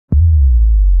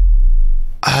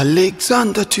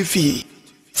Alexander TV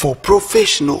for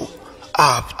professional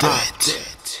update.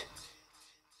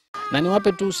 Na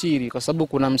niwape tu siri kwa sababu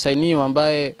kuna msainio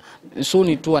ambaye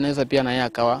suni tu anaweza pia na yeye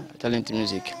akawa talent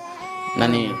music.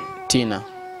 Nani Tina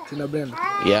Brenda.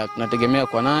 Ya tunategemea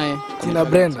kwa naye Tina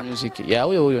Brenda music. Ya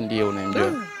huyo ndiye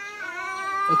unamjua.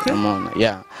 Okay. Umeona?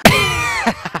 Yeah.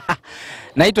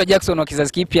 Naitwa Jackson wa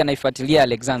kizazi kipya, naifuatilia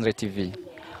Alexandra TV.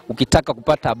 Ukitaka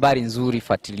kupata habari nzuri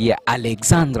fuatilia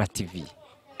Alexandra TV.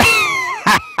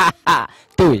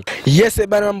 Tui. Yes,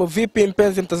 bana, mambo vipi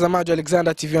mpenzi mtazamaji wa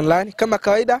Alexandra TV online? Kama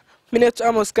kawaida, mimi ni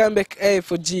Amos Kambek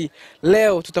A4G.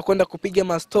 Leo tutakwenda kupiga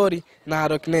mastori na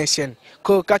Rock Nation.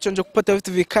 Kwa kacho nje kupata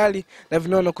vitu vikali na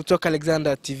vinono kutoka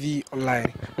Alexandra TV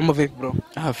online. Mambo vipi bro?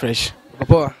 Fresh. Uko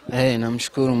poa?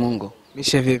 Namshukuru Mungu.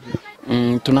 Mishe vipi?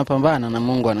 Tunapambana na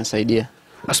Mungu anasaidia.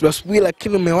 Asubuhi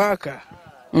lakini umewaka.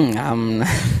 Amna.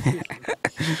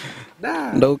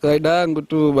 Ndio kaida yangu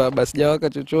tu baba, sijawaka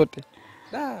chochote.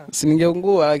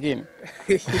 Siningeungua lakini.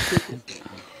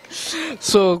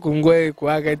 So kungwe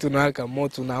kuwaka tunawaka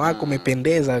moto na wako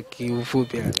umependeza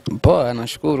kiufupi yani. Poa,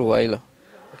 nashukuru kwa hilo.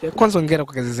 Okay, kwanza hongera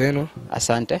kwa kazi zenu.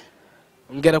 Asante.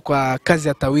 Hongera kwa kazi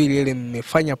ya Tawili ile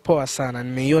mmefanya poa sana.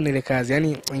 Nimeiona ile kazi.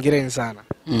 Yaani hongereni sana.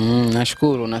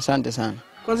 Nashukuru na asante sana.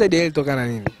 Kwanza idea ilitokana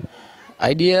nini?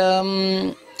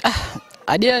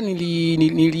 Idea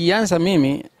nilianza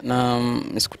mimi na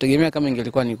sikutegemea kama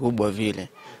ingelikuwa ni kubwa vile.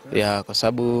 Ya kwa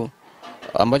sababu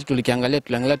ambacho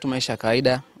tuliangalia tu maisha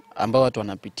kawaida ambao watu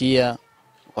wanapitia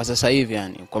kwa sasa hivi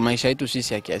yani kwa maisha yetu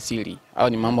sisi ya kiasili. Au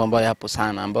ni mambo ambayo yapo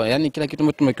sana ambayo yani kila kitu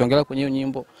ambacho tumekiongelea kwenye hiyo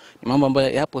nyimbo ni mambo ambayo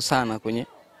yapo sana kwenye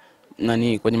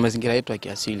kwenye mazingira yetu ya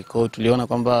kiasili. Kwa hiyo tuliona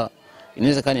kwamba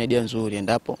inaweza kuwa ni idea nzuri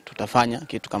endapo tutafanya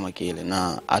kitu kama kile,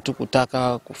 na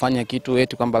hatukutaka kufanya kitu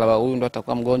eti kwamba labda huyu ndo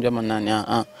atakuwa mgonjwa ama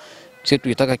nani. Sisi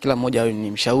tulitaka kila mmoja awe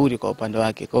ni mshauri kwa upande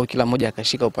wake. Kwa hiyo kila mmoja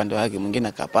akashika upande wake, mwingine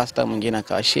akapasta, mwingine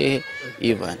akawashehe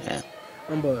hivyo.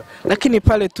 Lakini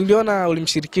pale tuliona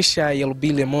ulimshirikisha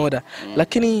Yelbile Moda.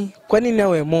 Lakini kwa nini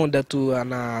awe Moda tu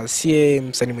ana sie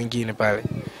msanii mwingine pale?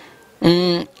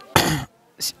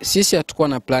 Sisi hatukuwa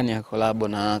na plan ya collab,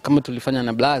 na kama tulifanya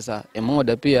na Blaza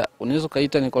Moda pia unaweza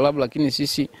kaita ni collab, lakini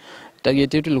sisi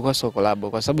target yetu ilikuwa sio collab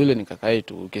kwa sababu ile ni kaka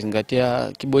yetu.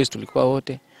 Ukizingatia Keyboys tulikuwa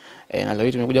wote na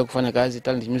leo tumekuja kufanya kazi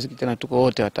talent music tena tuko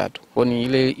wote watatu. Kwa ni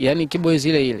ile yani Keyboys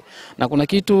ile. Na kuna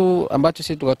kitu ambacho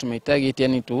sisi tulikuwa tumetarget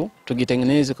yani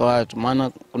tugitengeneze kwa watu, maana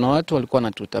kuna watu walikuwa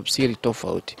na tutafsiri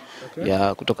tofauti. Okay.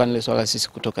 Ya kutokana ile swala sisi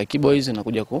kutoka Keyboys na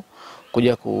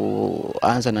kuja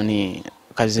kuanza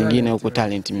kazi zingine huko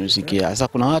talent music. Sasa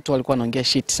kuna watu walikuwa wanaongea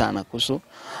shit sana kuhusu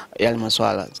yale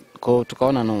maswala. Kwa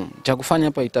tukaona cha kufanya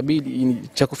hapa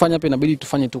inabidi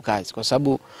tufanye tu kazi, kwa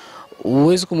sababu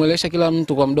uwezi kumwelesha kila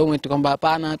mtu kwa mdomo eti kwamba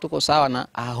hapana tuko sawa na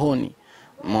ahoni.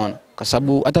 Umeona? Kwa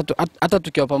sababu hata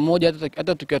tukiwa pamoja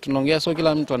hata tukiwa tunaongea sio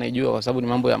kila mtu anaijua, kwa sababu ni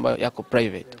mambo ambayo yako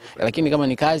private. Lakini kama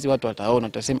ni kazi watu wataona,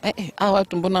 watasema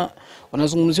watu mbona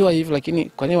wanazungumziwa hivi, lakini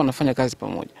kwa nini wanafanya kazi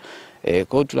pamoja? Kwa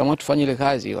hiyo tuliamua tufanye ile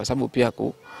kazi kwa sababu pia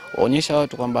kuonyesha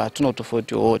watu kwamba hatuna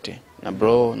utofauti wowote na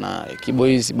bro na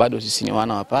Keyboys, bado sisi ni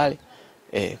wana wa pale.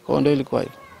 Kwa hiyo ndio ilikuwa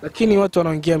hiyo. Lakini watu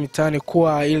wanaongea mitaani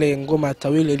kuwa ile ngoma ya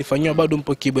Tawili ilifanywa bado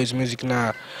mpo Keyboys music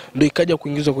na ndio ikaja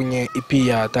kuingizwa kwenye EP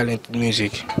ya talent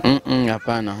music.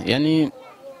 Hapana. Yaani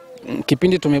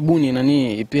kipindi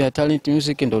tumebuni EP ya talent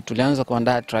music ndio tulianza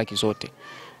kuandaa track zote.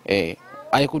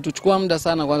 Haikutuchukua muda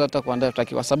sana kwanza hata kuandaa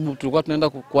track, kwa sababu tulikuwa tunaenda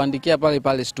kuandikia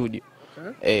pale studio.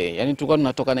 Yani tulikuwa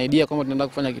tunatoka na idea kwamba tunaenda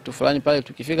kufanya kitu fulani pale,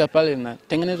 tukifika pale na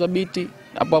tengenezwa beat,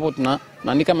 hapo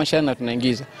tunaandika mashairi na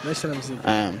tunaingiza mashairi muziki.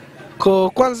 Kwa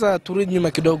kwanza turudi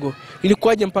nyuma kidogo,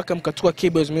 ilikuwaje mpaka mkatoka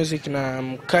Keyboys music na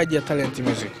mkaja talent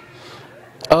music?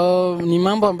 Ni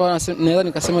mambo ambayo naweza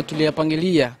nikasema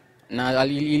tuliyapangilia, na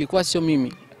ilikuwa sio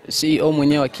mimi, CEO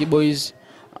mwenyewe wa Keyboys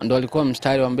ndo alikuwa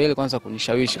mstari wa mbele kwanza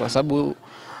kunishawishi, kwa sababu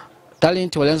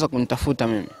talent walianza kunitafuta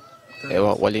mimi.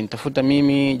 Walinitafuta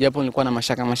mimi japo nilikuwa na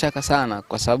mashaka sana,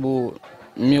 kwa sababu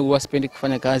mimi huwa sipendi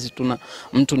kufanya kazi tuna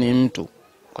mtu ni mtu,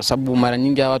 kwa sababu mara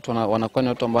nyingi watu wanakuwa ni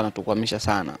watu ambao wanatukwamisha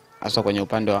sana, hasa kwenye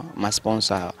upande wa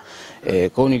masponsor. Kwa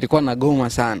hiyo nilikuwa na goma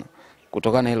sana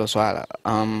kutokana na hilo swala.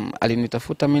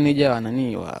 Alinitafuta manager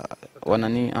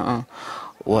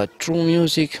wa True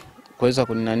Music kuweza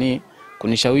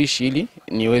kunishawishi ili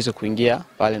niweze kuingia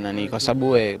pale kwa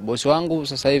sababu bosi wangu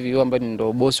sasa hivi yule ambaye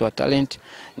ndio bosi wa talent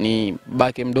ni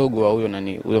bake mdogo wa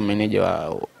huyo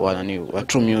manager wa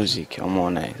True Music.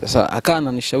 Umeona? Sasa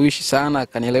akanishawishi sana,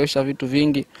 akanielewesha vitu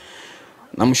vingi,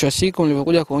 na mwisho wa siku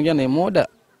nilipokuja kuongea na Moda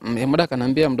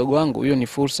akaniambia, mdogo wangu, hiyo ni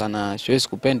fursa na siwezi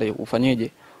kupenda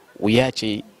ufanyeje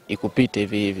uiache ikupite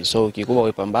hivi. So kikubwa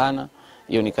wewe pambana,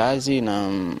 hiyo ni kazi, na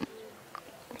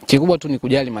Kikubwa tu ni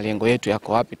kujali malengo yetu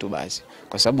yako wapi tu basi.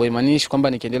 Kwa sababu haimaanishi kwamba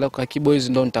nikiendelea kwa keyboys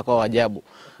ndo nitakuwa wajabu.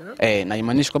 Na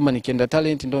haimaanishi kwamba nikienda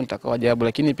talent ndo nitakuwa wajabu,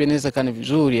 lakini pia inaweza kana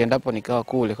vizuri endapo nikawa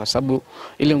kule, kwa sababu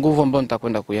ile nguvu ambayo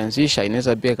nitakwenda kuianzisha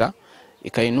inaweza pia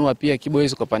ikainua pia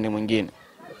keyboys kwa pande mwingine.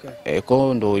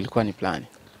 Kwa ndo ilikuwa ni plan.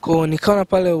 Kwa nikaona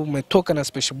pale umetoka na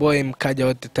Special Boy mkaja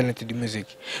wote Talented Music.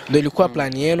 Ndio ilikuwa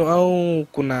plan yenu au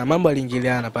kuna mambo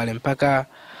aliingiliana pale mpaka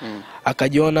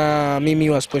akajiona mimi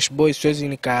wa Special Boy siwezi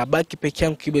nikabaki peke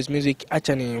yangu Keyboys Music,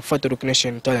 acha nifuate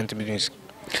Recognition Talented Music?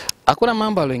 Hakuna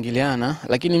mambo aliingiliana,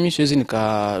 lakini mimi siwezi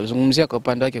nikazungumzia kwa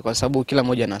upande wake kwa sababu kila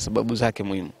mmoja ana sababu zake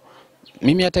muhimu.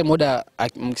 Mimi hata muda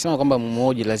mkisema kwamba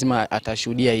mmoja lazima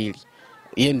atashuhudia hili.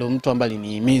 Yeye ndo mtu ambaye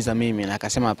alinihimiza mimi na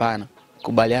akasema hapana,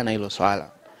 kubaliana hilo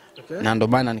swala. Na ndo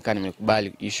maana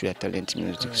nimekubali issue ya Talent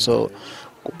Music. So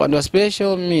upande wa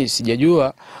Special mimi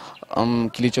sijajua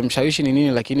kilichomshawishi ni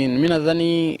nini, lakini mimi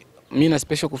nadhani mimi na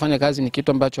Special kufanya kazi ni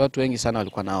kitu ambacho watu wengi sana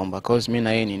walikuwa naomba, cause mimi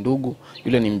na yeye ni ndugu,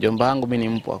 yule ni mjomba wangu, mimi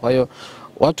ni mpwa. Kwa hiyo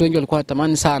watu wengi walikuwa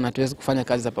wanatamani sana tuweze kufanya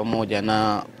kazi za pamoja,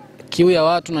 na kiu ya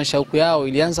watu na shauku yao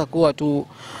ilianza kuwa tu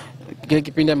kile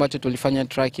kipindi ambacho tulifanya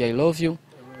track ya I Love You.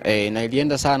 Na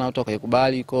ilienda sana, watu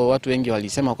wakaikubali, kwa watu wengi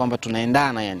walisema kwamba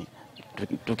tunaendana, yani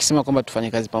tukisema kwamba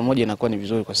tufanye kazi pamoja inakuwa ni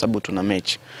vizuri kwa sababu tuna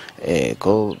match.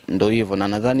 Kwa ndo hivyo, na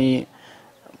nadhani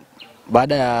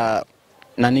baada ya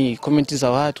comment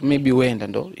za watu maybe wenda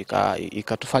ndo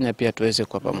ikatufanya pia tuweze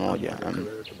kwa pamoja.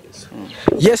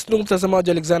 Yes, ndugu mtazamaji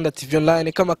wa Alexander TV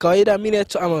Online, kama kawaida mimi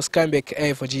naitwa Amos Kambek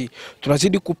A4G.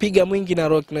 Tunazidi kupiga mwingi na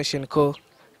Rock Nation Co.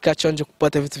 Kachonjo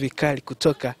kupata vitu vikali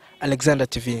kutoka Alexander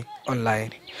TV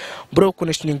Online. Bro,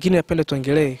 kuna kitu kingine napenda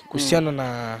tuongelee kuhusiana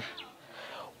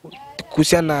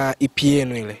na EP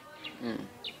yenu ile.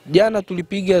 Jana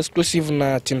tulipiga exclusive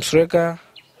na Team Sreka,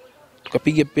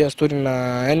 tukapiga pia story na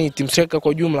yani Team Sreka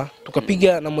kwa jumla,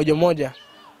 tukapiga na mmoja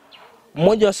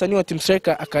wa wasanii wa Team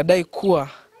Sreka akadai kuwa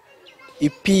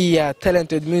EP ya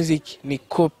Talented Music ni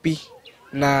copy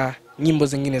na nyimbo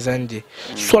zingine za nje.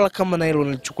 Swala kama na hilo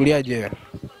unalichukuliaje wewe?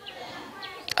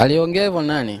 Aliongea hivyo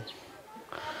nani?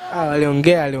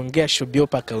 Aliongea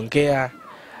Shobiopa akaongea,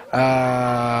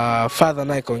 Father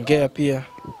naye kaongea pia.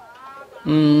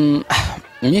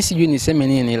 Mimi sijui niseme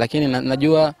nini, lakini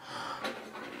najua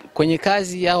kwenye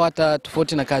kazi au hata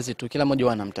tofauti na kazi tu kila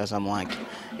mmoja ana mtazamo wake.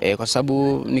 Kwa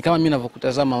sababu ni kama mimi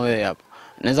ninavyokutazama wewe hapo.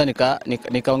 Naweza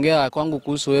nikaongea kwangu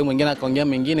kuhusu wewe, mwingine akaongea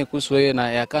mengine kuhusu wewe,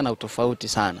 na yakana utofauti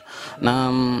sana.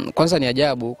 Na kwanza ni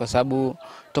ajabu kwa sababu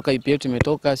toka EP yetu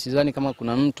imetoka sidhani kama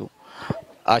kuna mtu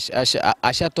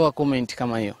ashatoa comment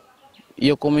kama hiyo.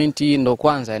 Hiyo comment ndo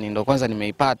kwanza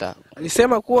nimeipata.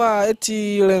 Alisema kuwa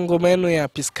eti ile ngoma yenu ya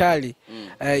Piskali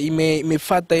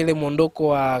imefuata ile mondoko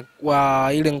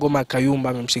wa ile ngoma Kayumba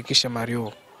amemshirikisha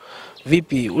Mario.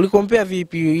 Vipi? Ulikompea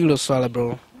vipi hilo swala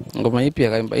bro? Ngoma ipi ya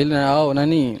Kayumba? Ile na wao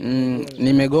nani?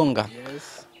 Nimegonga.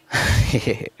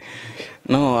 Yes.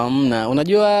 No, amna.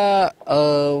 Unajua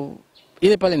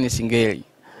ile pale ni singeli.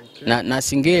 Okay. Na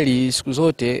singeli siku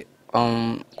zote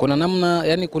kuna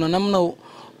namna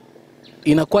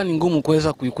inakuwa ni ngumu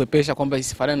kuweza kuikwepesha kwamba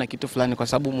isifanane na kitu fulani, kwa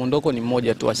sababu muondoko ni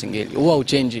mmoja tu wa singeli. Huwa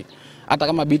uchange. Hata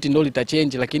kama beat ndio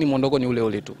litachange, lakini muondoko ni ule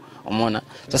ule tu. Umeona?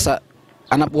 Sasa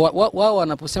wao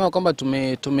wanaposema kwamba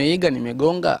tumeiga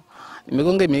nimegonga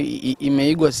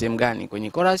imeigwa sehemu gani,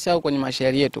 kwenye chorus au kwenye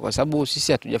mashairi yetu? Kwa sababu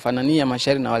sisi hatujafanania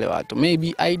mashairi na wale watu.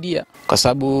 Maybe idea, kwa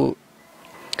sababu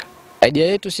idea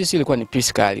yetu sisi ilikuwa ni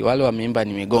Piskali, wale wameimba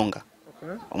nimegonga.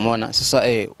 Umeona? Sasa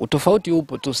utofauti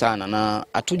upo tu sana, na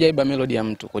hatujaiba melody ya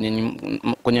mtu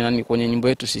kwenye nyimbo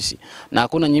yetu sisi, na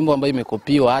hakuna nyimbo ambayo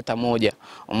imekopiwa hata moja.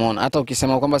 Umeona? Hata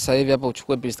ukisema kwamba sasa hivi hapa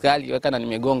uchukue Piskali weka na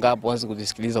nimegonga hapo, uanze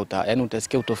kuzisikiliza yani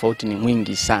utasikia utofauti ni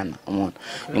mwingi sana. Umeona?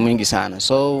 Ni mwingi sana.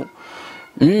 So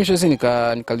mimi siwezi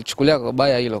nikalichukulia kwa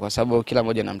baya hilo, kwa sababu kila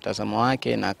mmoja na mtazamo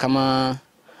wake, na kama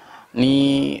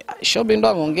ni Shobi ndo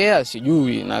ameongea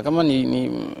sijui, na kama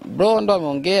ni bro ndo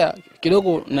ameongea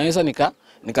kidogo, naweza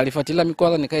nikalifuatilia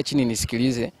kwanza, nikae chini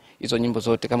nisikilize hizo nyimbo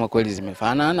zote kama kweli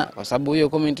zimefanana, kwa sababu hiyo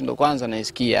comment ndo kwanza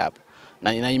naisikia hapo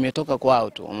na imetoka kwao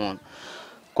tu. Umeona?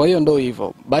 Kwa hiyo ndo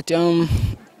hivyo. But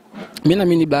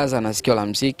mimi ni blaza na sikio la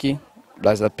muziki,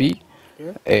 blaza P.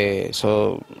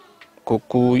 So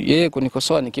yeye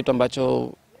kunikosoa ni kitu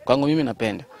ambacho kwangu mimi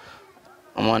napenda.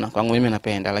 Umeona? Kwangu mimi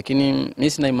napenda, lakini mimi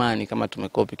sina imani kama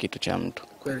tumekopi kitu cha mtu.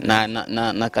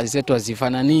 Na kazi zetu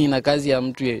hazifanani na kazi ya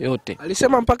mtu yeyote.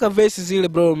 Alisema mpaka verses zile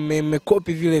bro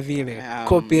mmekopi vile.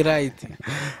 Copyright.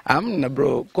 Amna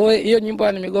bro. Kwa hiyo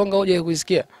nyimbo nimegonga hoje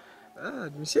kuisikia?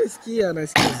 Nimeshasikia,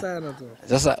 nasikia sana tu.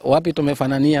 Sasa wapi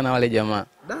tumefanania na wale jamaa?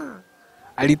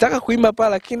 alitaka kuimba pale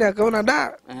lakini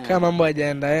akaona kama mambo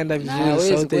hajaenda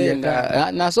vizuri, sauti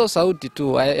haijaenda. Na so sauti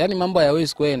tu, yani mambo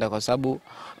hayawezi kwenda kwa sababu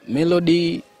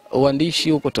melody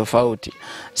uandishi uko tofauti.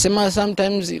 Sema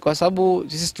sometimes kwa sababu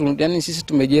sisi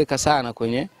tumejiweka sana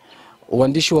kwenye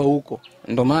uandishi wa huko.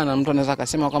 Ndio maana mtu anaweza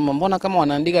akasema kwamba mbona kama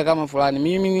wanaandika kama fulani.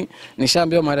 Mimi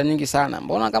nishaambiwa mara nyingi sana,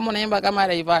 mbona kama unaimba kama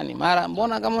Rayvanny, mara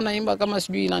mbona kama unaimba kama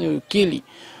sijui nani Ukweli.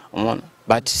 Umeona?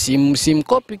 But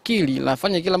simcopy Kili,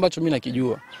 nafanya kile ambacho mimi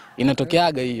nakijua.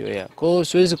 Inatokeaga hiyo Kwa hiyo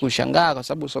siwezi kushangaa kwa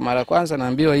sababu so mara kwanza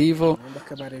naambiwa hivyo.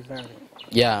 Kama Rayvanny.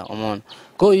 Umeona.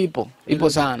 Kwa hiyo ipo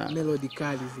sana. Melody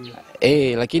kali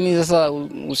zile. Lakini sasa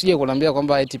usije kuniambia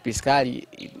kwamba eti piskali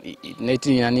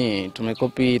eti nani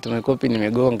tumekopi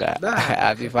nimegonga.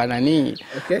 Havifanani.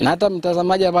 Na hata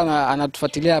mtazamaji hapa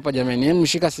anatufuatilia hapa jamani, hebu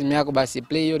shika simu yako basi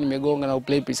play hiyo nimegonga na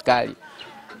uplay piskali.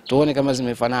 Tuone kama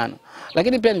zimefanana.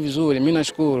 Lakini pia ni vizuri, mimi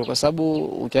nashukuru kwa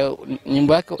sababu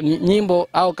nyimbo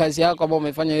au kazi yako ambayo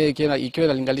umefanya wewe ikiwa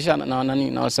inalinganisha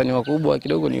na wasanii wakubwa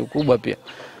kidogo ni ukubwa pia.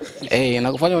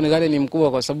 Na kufanya onekane ni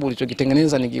mkubwa kwa sababu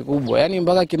ulichokitengeneza ni kikubwa. Yaani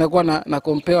mpaka kinakuwa na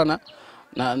compare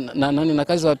na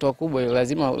kazi za watu wakubwa,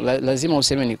 lazima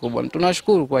useme ni kubwa.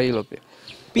 Tunashukuru kwa hilo pia.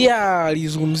 Pia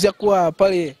alizungumzia kuwa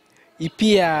pale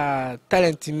pia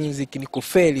talent music ni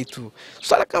kufeli tu.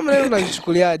 Swala kama leo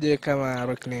unajichukuliaje kama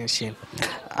Rock Nation?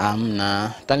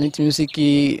 Na talent music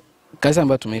kazi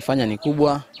ambayo tumeifanya ni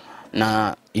kubwa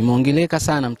na imeongeleka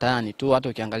sana mtaani tu, hata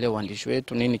ukiangalia uandishi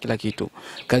wetu nini kila kitu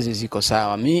kazi ziko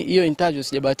sawa. Mimi hiyo interview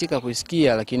sijabahatika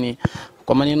kuisikia, lakini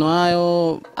kwa maneno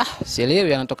hayo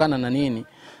sielewi yanatokana na nini,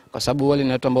 kwa sababu wale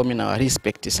ni watu ambao mimi na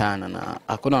respect sana na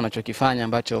hakuna wanachokifanya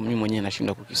ambacho mimi mwenyewe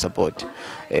nashindwa kukisupport.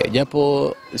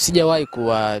 Japo sijawahi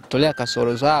kuwatolea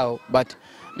kasoro zao, but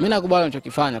mimi nakubali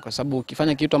wanachokifanya kwa sababu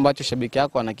ukifanya kitu ambacho shabiki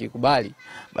yako anakikubali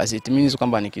basi it means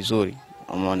kwamba ni kizuri.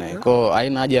 Umeona? Kwa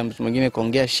haina haja ya mtu mwingine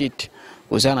kuongea shit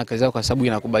kuhusiana na kazi yako kwa sababu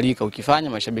inakubalika. Ukifanya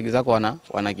mashabiki zako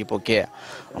wanakipokea.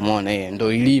 Umeona?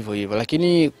 Ndio ilivyo hivyo.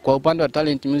 Lakini kwa upande wa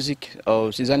talent music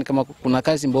sidhani kama kuna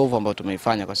kazi mbovu ambayo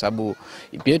tumeifanya kwa sababu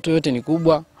EP yetu yote ni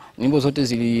kubwa. Nyimbo zote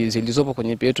zilizopo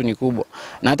kwenye EP yetu ni kubwa.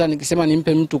 Na hata nikisema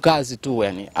nimpe mtu kazi tu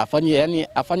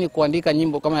afanye kuandika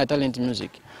nyimbo kama ya talent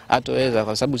music hataweza,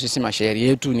 kwa sababu sisi mashairi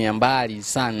yetu ni mbali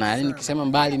sana. Yaani nikisema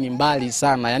mbali ni mbali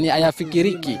sana. Yaani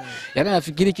hayafikiriki. Yaani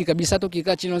hayafikiriki kabisa, hata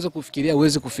ukikaa chini unaweza kufikiria,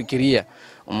 uweze kufikiria.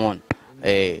 Umeona?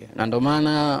 Na ndio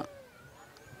maana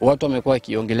watu wamekuwa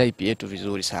wakiongelea EP yetu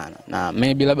vizuri sana. Na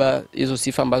maybe labda hizo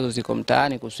sifa ambazo ziko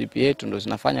mtaani kuhusu EP yetu ndio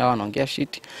zinafanya wao wanaongea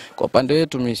shit. Kwa upande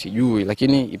wetu mimi sijui,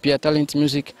 lakini EP ya talent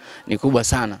music ni kubwa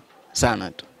sana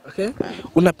sana tu.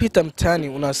 Unapita mtaani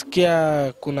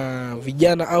unasikia kuna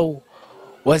vijana au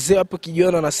wazee hapo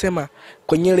kijiona wanasema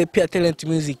kwenye ile pia talent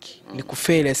music ni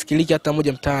kufeli, asikiliki hata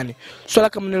moja mtaani. Swala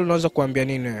kama nilo unaweza kuambia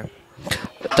nini wewe?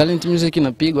 Talent music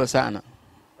inapigwa sana.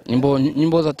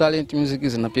 Nyimbo za talent music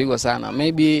zinapigwa sana.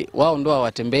 Maybe wao ndo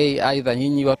hawatembei, aidha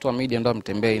nyinyi watu wa media ndo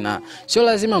mtembei, na sio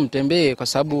lazima mtembee kwa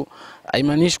sababu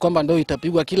haimaanishi kwamba ndo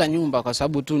itapigwa kila nyumba kwa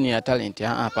sababu tu ni ya talent.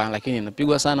 Hapana, lakini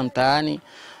inapigwa sana mtaani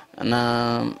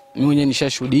na mimi mwenyewe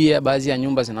nishashuhudia baadhi ya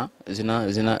nyumba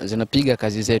zinapiga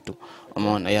kazi zetu.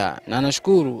 Umeona? Na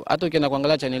nashukuru hata ukienda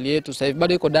kuangalia channel yetu sasa hivi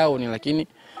bado iko down, lakini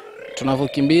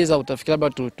tunavokimbiza utafikiria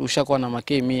bado tushakuwa na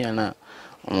makei 100 na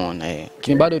umeona?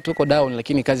 Lakini bado tuko down,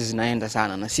 lakini kazi zinaenda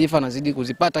sana na sifa nazidi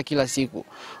kuzipata kila siku.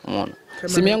 Umeona?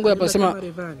 Simu yangu hapa sema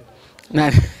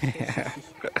nani?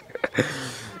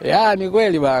 Ni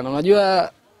kweli bana.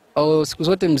 Unajua siku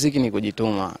zote muziki ni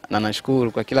kujituma, na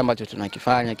nashukuru kwa kila ambacho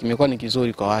tunakifanya kimekuwa ni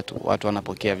kizuri kwa watu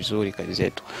wanapokea vizuri kazi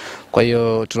zetu. Kwa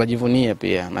hiyo tunajivunia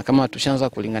pia, na kama tushaanza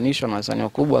kulinganishwa na wasanii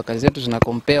wakubwa, kazi zetu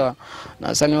zinakompewa na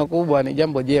wasanii wakubwa, ni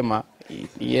jambo jema.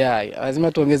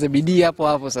 Lazima tuongeze bidii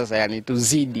hapo sasa, yani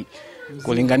tuzidi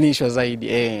kulinganishwa zaidi.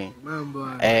 Mambo.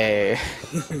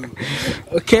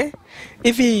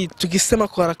 Hivi tukisema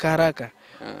kwa haraka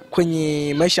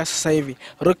kwenye maisha sasa hivi,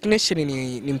 Rock Nation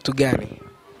ni mtu gani?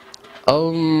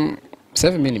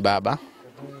 Sasa mimi ni baba.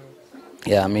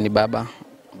 Mimi ni baba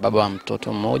wa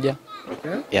mtoto mmoja.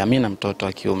 Mimi na mtoto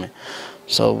wa kiume.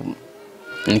 So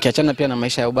nikiachana pia na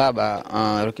maisha ya ubaba,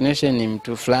 Rock Nation ni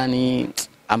mtu fulani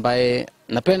ambaye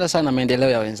napenda sana maendeleo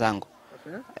ya wenzangu.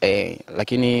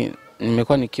 Lakini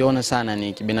nimekuwa nikiona sana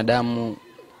ni kibinadamu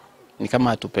ni kama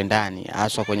hatupendani,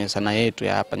 hasa kwenye sanaa yetu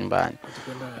ya hapa nyumbani.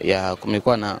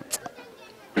 Kumekuwa na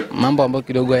mambo ambayo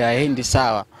kidogo hayaendi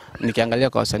sawa. Nikiangalia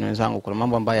kwa wasanii wenzangu kuna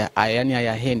mambo ambayo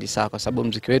hayaendi sawa kwa sababu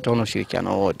muziki wetu hauna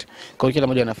ushirikiano wote. Kwa hiyo kila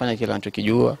mmoja anafanya kile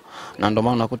anachokijua, na ndio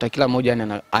maana unakuta kila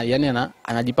mmoja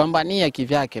anajipambania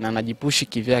kivyake na anajipushi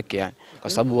kivyake kwa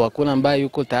sababu hakuna ambaye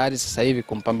yuko tayari sasa hivi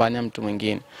kumpambania mtu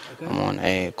mwingine.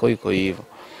 Umeona? Kwa hiyo hivyo.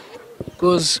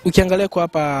 Because ukiangalia kwa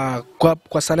hapa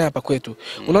kwa sanaa hapa kwetu,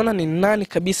 unaona ni nani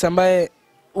kabisa ambaye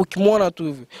ukimwona tu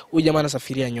hivi huyu jamaa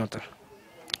anasafiria nyota?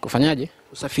 Kufanyaje?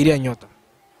 Kusafiria nyota.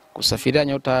 Kusafiria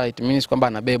nyota it means kwamba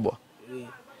anabebwa.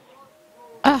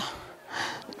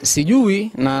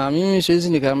 Sijui, na mimi siwezi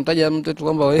nikamtaja mtu tu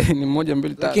kwamba wewe ni 1 2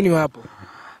 3. Lakini wapo.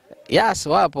 Yes,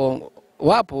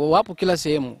 wapo kila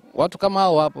sehemu. Watu kama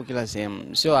hao wapo kila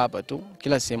sehemu. Sio hapa tu,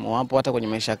 kila sehemu wapo, hata kwenye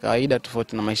maisha ya kawaida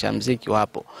tofauti na maisha ya muziki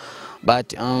wapo.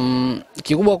 But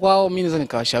kikubwa kwao mimi naweza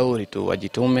nikawashauri tu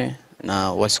wajitume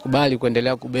na wasikubali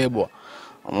kuendelea kubebwa.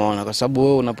 Umeona, kwa sababu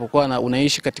wewe unapokuwa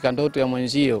unaishi katika ndoto ya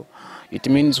mwenzio, it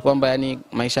means kwamba yani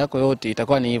maisha yako yote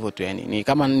itakuwa ni hivyo tu, yani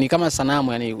ni kama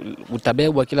sanamu, yani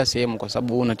utabebwa kila sehemu kwa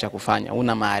sababu una cha kufanya,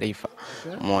 una maarifa.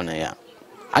 Umeona ya.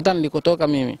 Hata nilikotoka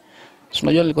mimi,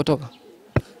 unajua nilikotoka?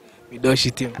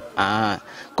 Midoshi timu.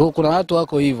 Kuna watu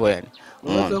wako hivyo yani.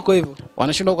 Watu wako hivyo.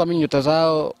 Wanashindwa kuamini nyota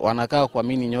zao, wanakaa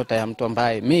kuamini nyota ya mtu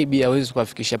ambaye maybe hawezi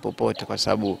kuwafikisha popote kwa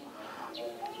sababu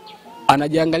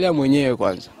anajiangalia mwenyewe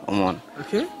kwanza. Umeona?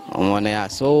 Okay. Umeona ya.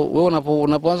 So wewe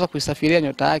unapoanza kuisafiria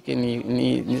nyota yake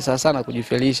ni sana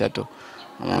kujifelisha tu.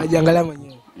 Anajiangalia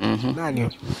mwenyewe. Nani?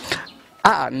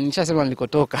 Nishasema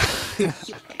nilikotoka.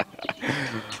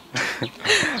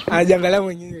 Anajiangalia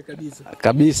mwenyewe kabisa.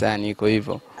 Kabisa niko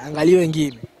hivyo. Angalia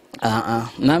wengine.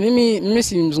 Na mimi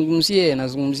simzungumzie,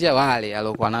 nazungumzia wale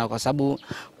alokuwa nao kwa sababu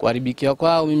kuharibikiwa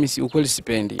kwao mimi ukweli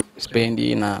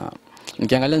sipendi. Na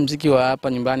nikiangalia muziki wa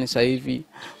hapa nyumbani sasa hivi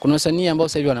kuna wasanii ambao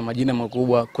sasa hivi wana majina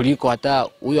makubwa kuliko hata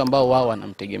huyo ambao wao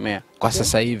wanamtegemea kwa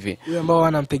sasa hivi. Huyo ambao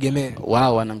wanamtegemea.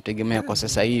 Wao wanamtegemea kwa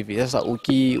sasa hivi. Sasa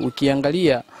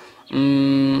ukiangalia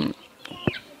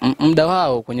muda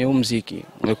wao kwenye muziki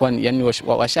umekuwa yani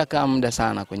washaka muda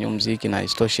sana kwenye muziki, na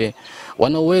istoshe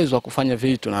wana uwezo wa kufanya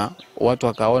vitu na watu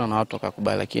wakaona na watu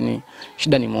wakakubali, lakini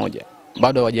shida ni moja,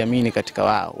 bado hawajiamini katika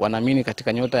wao, wanaamini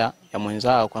katika nyota ya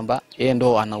mwenzao kwamba yeye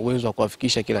ndo ana uwezo wa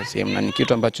kuwafikisha kila sehemu, na ni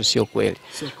kitu ambacho sio kweli.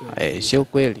 Sio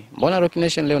kweli. Mbona Rock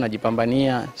Nation leo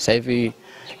najipambania sasa hivi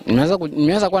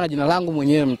nimeanza kuwa na jina langu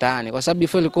mwenyewe mtaani, kwa sababu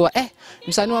before ilikuwa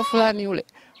msanii wa fulani yule.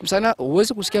 Msanii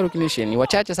uwezi kusikia Rock Nation, ni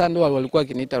wachache sana ndio walikuwa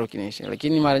kiniita Rock Nation,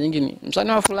 lakini mara nyingi ni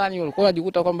msanii wa fulani walikuwa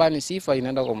wajikuta kwamba ni sifa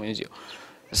inaenda kwa mwenzio.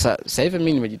 Sasa hivi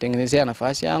mimi nimejitengenezea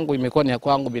nafasi yangu, imekuwa ni ya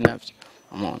kwangu binafsi.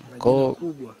 Umeona? Kwa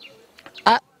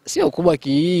sio kubwa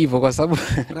hivyo kwa sababu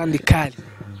radikali.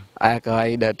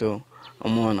 Kawaida tu.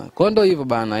 Umeona? Kwa ndio hivyo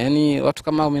bana. Yaani watu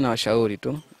kama mimi nawashauri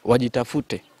tu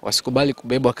wajitafute, wasikubali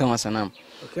kubebwa kama sanamu.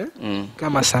 Okay?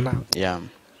 Kama sanamu. Yeah.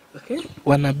 Okay?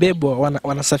 Wanabebwa,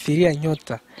 wanasafiria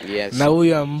nyota. Yes. Na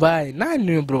huyo ambaye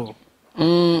nani bro?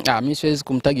 Mimi siwezi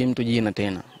kumtagi mtu jina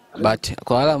tena. But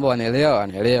kwa wale ambao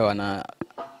wanaelewa na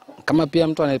kama pia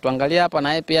mtu anayetuangalia hapa na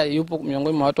yeye pia yupo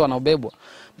miongoni mwa watu wanaobebwa,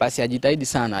 basi ajitahidi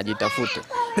sana, ajitafute.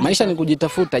 Maisha ni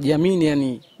kujitafuta, jiamini.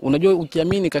 Yani unajua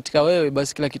ukiamini katika wewe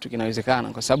basi kila kitu kinawezekana,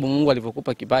 kwa sababu Mungu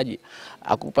alivyokupa kipaji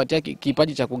akukupatia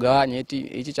kipaji cha kugawanya, eti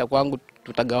hichi cha kwangu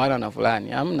tutagawana na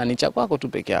fulani. Hamna, ni cha kwako tu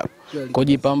peke yako.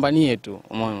 Kujipambanie tu.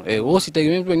 Umeona? Wewe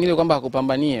usitegemee mtu mwingine kwamba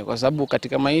akupambanie, kwa sababu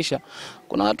katika maisha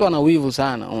kuna watu wana wivu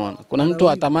sana. Umeona? Kuna mtu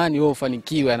atamani wewe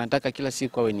ufanikiwe, anataka kila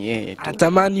siku awe ni yeye tu.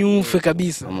 Atamani ufe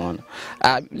kabisa. Umeona?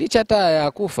 Licha hata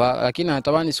ya kufa, lakini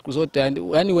anatamani siku zote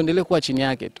yani uendelee kuwa chini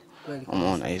yake tu.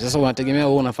 Umeona? Sasa unategemea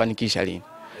wewe unafanikisha lini?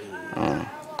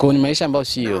 Kwa ni maisha ambayo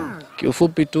sio.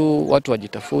 Kiufupi tu watu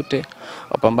wajitafute,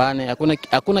 wapambane.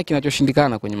 Hakuna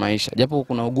kinachoshindikana kwenye maisha. Japo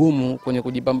kuna ugumu kwenye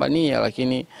kujipambania,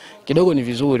 lakini kidogo ni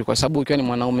vizuri kwa sababu ukiwa ni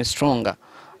mwanaume stronger,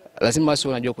 lazima basi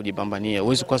unajua kujipambania.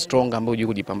 Huwezi kuwa stronger ambaye hujui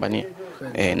kujipambania.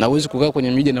 Na huwezi kukaa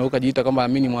kwenye media na ukajiita kama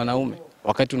mimi ni mwanaume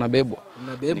wakati unabebwa.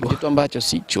 Ni kitu ambacho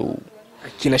sicho.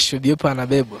 Kila Shobiopa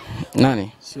anabebwa.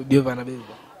 Nani? Shobiopa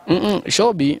anabebwa.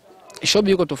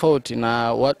 Shobi yuko tofauti na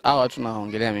hao watu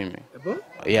naongelea mimi.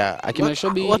 Yeah, akina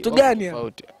Shobi watu gani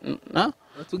tofauti.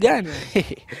 Watu gani?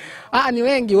 Ni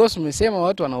wengi. Wewe umesema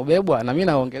watu wanaobebwa na mimi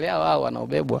naongelea wao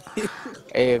wanaobebwa.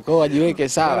 Kwa wajiweke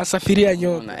sawa. Wanasafiria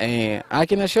nyota.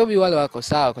 Akina Shobi wale wako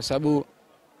sawa kwa sababu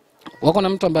wako na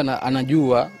mtu ambaye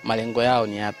anajua malengo yao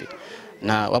ni yapi.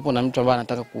 Na wapo na mtu ambaye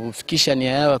anataka kufikisha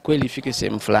nia yao kweli ifike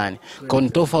sehemu fulani. Kwa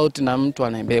tofauti na mtu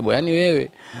anayebebwa. Yaani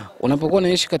wewe unapokuwa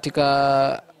unaishi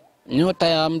katika nyota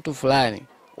ya mtu fulani,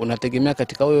 unategemea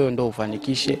katika huyo ndo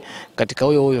ufanikishe, katika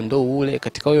huyo ndo ule,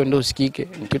 katika huyo ndo usikike.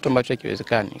 Ni kitu ambacho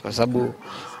hakiwezekani kwa sababu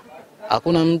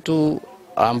hakuna mtu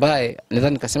ambaye naweza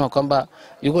nikasema kwamba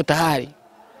yuko tayari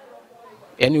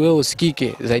yani wewe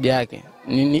usikike zaidi yake.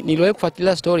 Niliwahi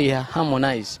kufuatilia story ya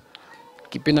Harmonize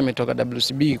kipindi ametoka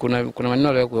WCB. Kuna maneno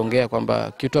aliyokuwa kuongea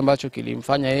kwamba kitu ambacho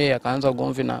kilimfanya yeye akaanza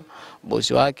ugomvi na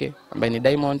bosi wake ambaye ni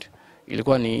Diamond,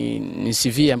 ilikuwa ni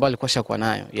CV ambayo alikuwa shakuwa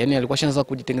nayo. Yani alikuwa shaanza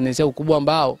kujitengenezea ukubwa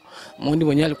ambao mundi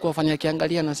mwenyewe alikuwa afanya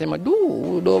kiangalia anasema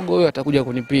dogo huyo atakuja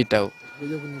kunipita.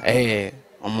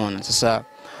 Umeona. Sasa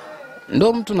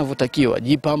ndo mtu unavotakiwa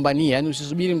jipambanie, yani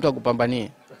usisubiri mtu akupambanie.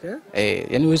 Okay.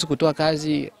 Yani huwezi kutoa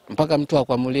kazi mpaka mtu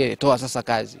akuamulie toa sasa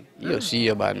kazi. Hiyo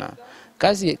sio bana.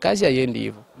 Kazi haiendi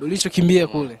hivyo. Ulichokimbia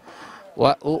kule.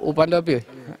 Upande wa pili?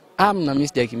 Amna, mimi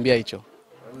sijakimbia hicho.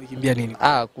 Ulikimbia nini?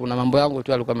 Kuna mambo yangu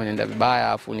tu alikuwa amenenda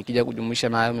vibaya, afu nikija kujumuisha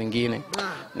na hayo mengine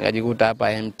nikajikuta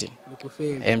hapa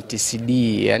empty CD.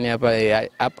 Yani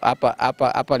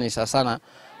hapa ni Sasa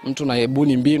mtu na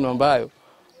hebuni mbinu ambayo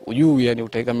ujui yani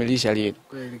utaikamilisha lini.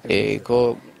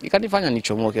 Kwa ikanifanya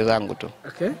nichomoke zangu tu.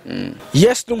 Okay.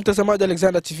 Yes, mtazamaji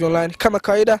Alexander TV Online. Kama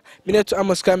kawaida, mimi naitwa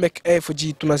Amos Comeback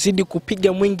AFG. Tunazidi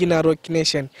kupiga mwingi na Rock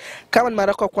Nation. Kama ni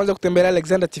mara yako ya kwanza kutembelea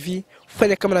Alexander TV,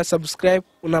 fanya kama na subscribe,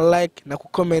 una like na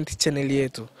kucomment channel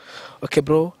yetu. Okay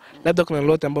bro, labda kuna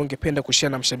lolote ambalo ungependa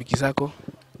kushare na mashabiki zako?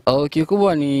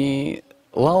 Kikubwa ni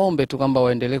waombe tu kwamba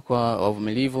waendelee kwa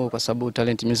wavumilivu, kwa sababu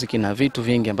talent music ina vitu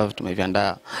vingi ambavyo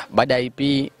tumeviandaa. Baada ya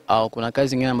EP au kuna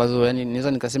kazi nyingine ambazo yani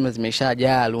naweza nikasema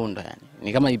zimeshajaa lunda yani.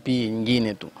 Ni kama EP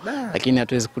nyingine tu. Lakini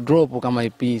hatuwezi kudrop kama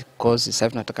EP cause sasa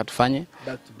tunataka tufanye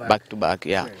back to back.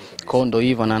 Yeah. Kwa ndo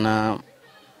hivyo na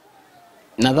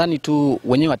nadhani tu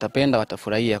wenyewe watapenda,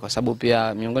 watafurahia, kwa sababu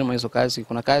pia miongoni mwa hizo kazi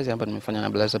kuna kazi ambayo nimefanya na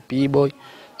Blazer P-Boy,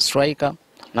 Striker,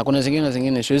 na kuna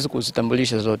zingine siwezi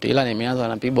kuzitambulisha zote, ila nimeanza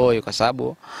na P-Boy kwa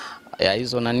sababu ya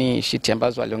hizo shit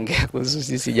ambazo aliongea kuhusu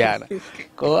sisi jana.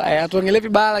 Kwa hiyo hatuongelee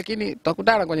vibaya, lakini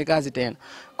tutakutana kwenye kazi tena.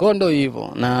 Kwa hiyo ndio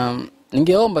hivyo, na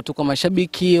ningeomba tu kwa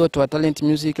mashabiki wote wa talent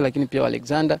music, lakini pia wa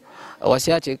Alexander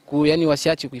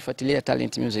wasiache kuifuatilia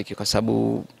talent music, kwa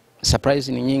sababu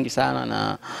surprise ni nyingi sana,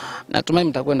 na natumai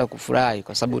mtakwenda kufurahi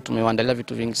kwa sababu tumewaandalia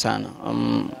vitu vingi sana.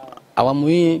 Awamu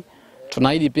hii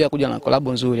tunaahidi pia kuja na collab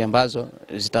nzuri ambazo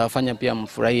zitawafanya pia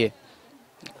mfurahie,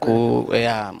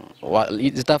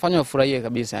 zitafanya wafurahie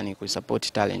kabisa, yani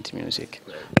kuisupport talent music.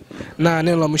 Na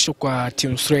neno la mwisho kwa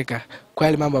Team Striker kwa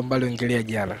yale mambo ambayo ingelea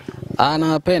jana.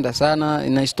 Napenda sana,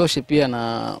 inaistoshe pia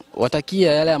na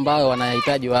watakia yale ambayo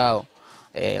wanahitaji wao.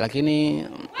 Lakini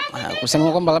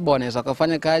kusema kwamba labda wanaweza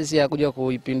kufanya kazi ya kuja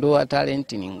kuipindua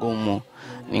talent ni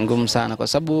ngumu sana, kwa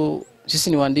sababu sisi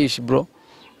ni waandishi bro.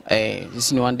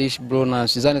 Sisi ni waandishi bro, na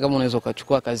sidhani kama unaweza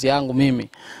kuchukua kazi yangu mimi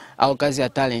au kazi ya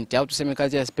talent au tuseme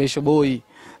kazi ya Special Boy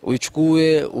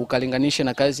uichukue ukalinganisha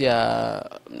na kazi ya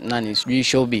sijui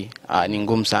Shobi. Ni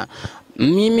ngumu sana.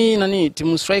 Mimi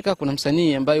Team Striker kuna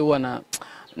msanii ambaye huwa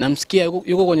namsikia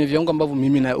yuko kwenye viwango ambavyo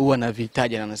mimi huwa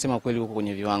navitaja na nasema kweli yuko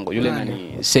kwenye viwango. Yule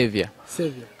Savior.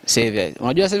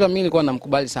 Unajua Savior mimi nilikuwa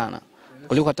namkubali sana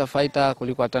kuliko hata Fighter,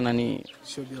 kuliko hata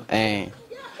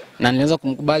na niweza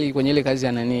kumkubali kwenye ile kazi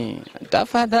ya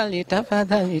tafadhali.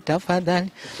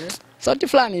 Okay. Sauti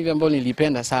fulani hivi ambayo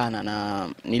nilipenda sana na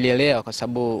nilielewa, kwa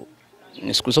sababu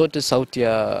siku zote sauti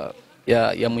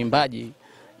ya mwimbaji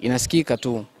inasikika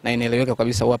tu na inaeleweka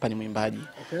kabisa hapa ni mwimbaji.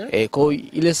 Okay. Kwa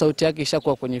ile sauti yake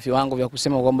ishakuwa kwenye viwango vya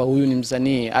kusema kwamba huyu ni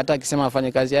msanii, hata akisema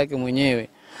afanye kazi yake mwenyewe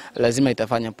lazima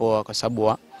itafanya poa, kwa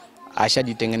sababu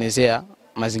ashajitengenezea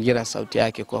mazingira sauti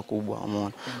yake kwa kubwa,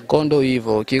 umeona. Kwa ndo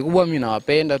hivyo. Kikubwa mimi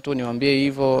nawapenda tu, niwaambie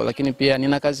hivyo, lakini pia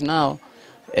nina kazi nao.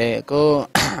 Kwa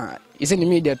hizi ni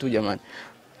media tu jamani.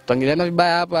 Tuangiliana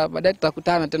vibaya hapa, baadaye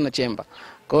tutakutana tena chemba.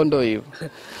 Kwa ndo hivyo.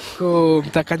 Kwa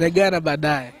mtakanyagana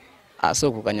baadaye.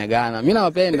 Sio kukanyagana. Mimi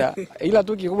nawapenda, ila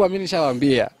tu kikubwa mimi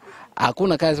nishawaambia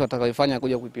hakuna kazi watakayofanya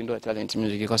kuja kuipindua talent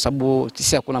music, kwa sababu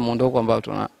sisi hakuna muondoko ambao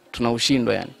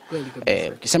tunaushindwa yani.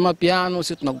 Ukisema piano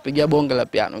sisi tunakupigia bonge la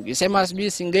piano. Ukisema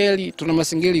sijui singeli, tuna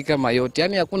masingeli kama yote.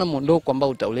 Yani hakuna muondoko ambao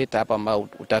utauleta hapa ambao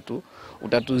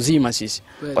utatuzima sisi,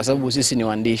 kwa sababu sisi ni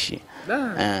waandishi.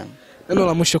 Neno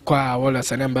la mwisho kwa wale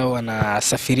wasanii ambao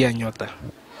wanasafiria nyota.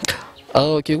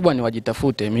 Kikubwa ni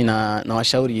wajitafute. Mimi na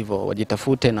washauri hivyo,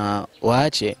 wajitafute na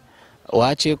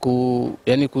waache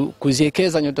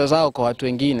kuziekeza nyota zao kwa watu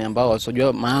wengine ambao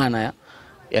wasojua maana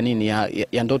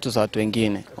ya ndoto za watu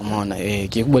wengine, umeona.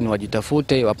 Kikubwa ni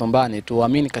wajitafute, wapambane tu,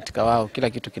 waamini katika wao, kila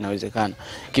kitu kinawezekana.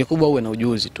 Kikubwa uwe na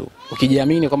ujuzi tu.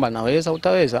 Ukijiamini kwamba naweza,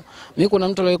 utaweza. Mimi kuna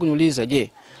mtu leo kuniuliza,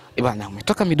 "Je, bwana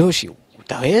umetoka Midoshi,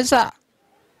 utaweza?"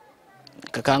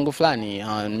 Kakaangu fulani,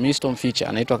 Mr. Feature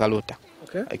anaitwa Kaluta.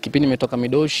 Okay. Kipindi nimetoka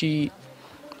Midoshi,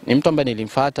 ni mtu ambaye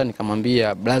nilimfuata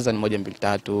nikamwambia Blazer ni 1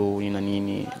 2 3 ina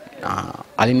nini.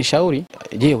 Alinishauri,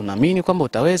 "Je, unaamini kwamba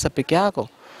utaweza peke yako?"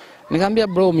 Nikamwambia,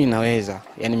 "Bro, mimi naweza.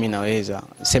 Yani mimi naweza.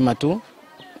 Sema tu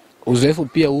uzoefu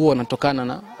pia huo unatokana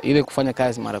na ile kufanya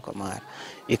kazi mara kwa mara."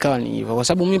 Ikawa ni hivyo. Kwa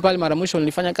sababu mimi pale mara mwisho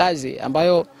nilifanya kazi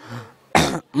ambayo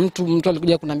mtu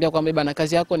alikuja kuniambia kwamba bana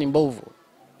kazi yako ni mbovu.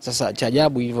 Sasa cha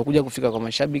ajabu ilivyokuja kufika kwa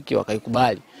mashabiki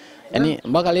wakaikubali. Yaani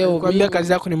mpaka leo Kuambia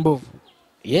kazi yako ni mbovu.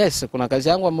 Yes, kuna kazi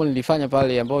yangu ambayo nilifanya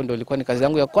pale ambayo ndio ilikuwa ni kazi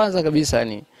yangu ya kwanza kabisa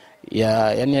yani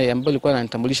ambayo ilikuwa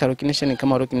inanitambulisha Rock Nation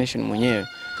kama Rock Nation mwenyewe.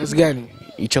 Kazi gani?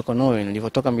 Ichokonoe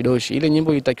nilivyotoka Midoshi. Ile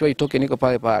nyimbo ilitakiwa itoke niko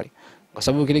pale pale. Kwa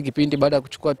sababu kile kipindi baada ya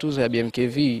kuchukua tuzo ya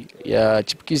BMKV ya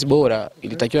Chipkizi bora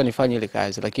ilitakiwa nifanye ile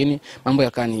kazi, lakini mambo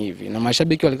yakani hivi. Na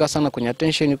mashabiki walikaa sana kwenye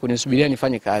attention kunisubiria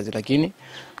nifanye kazi, lakini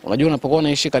unajua unapokuwa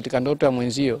unaishi katika ndoto ya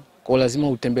mwenzio, kwa lazima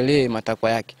utembelee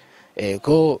matakwa yake.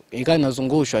 Kwa ikawa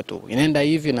inazungushwa tu, inaenda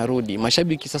hivi narudi.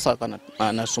 Mashabiki sasa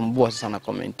wanasumbua sasa na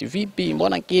comment. Vipi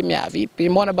mbona kimya? Vipi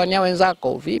mbona bania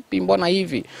wenzako? Vipi mbona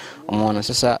hivi? Umeona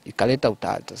sasa ikaleta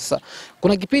utata. Sasa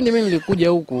kuna kipindi mimi nilikuja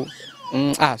huku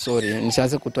sorry,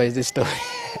 nisianze kutoa hizo story.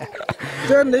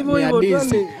 Twende hivyo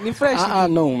ni fresh.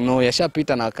 No,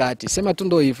 yashapita na wakati. Sema tu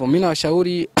ndio hivyo. Mimi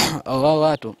nawashauri wao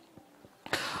watu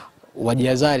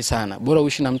wajihadhari sana. Bora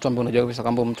uishi na mtu ambaye unajua kabisa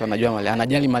kwamba mtu anajua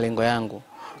anajali malengo yangu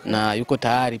na yuko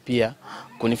tayari pia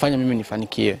kunifanya mimi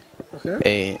nifanikiwe.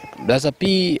 Okay. Blaza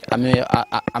P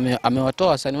amewatoa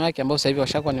wasanii wake ambao sasa hivi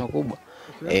washakuwa ni wakubwa.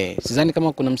 Okay. Sidhani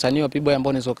kama kuna msanii wa P-boy ambao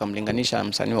unaweza kumlinganisha na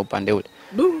msanii wa upande ule.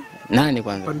 Nani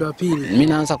kwanza? Upande wa pili. Mimi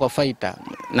naanza kwa Fighter.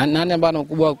 Nani ambaye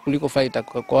anakubwa kuliko Fighter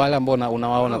kwa wale ambao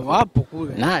unawaona? Wapo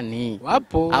kule. Nani?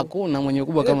 Wapo. Hakuna mwenye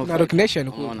kubwa kama Rock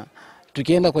Nation kule.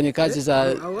 Tukienda kwenye kazi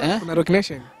za kuna Rock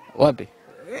Nation. Wapi?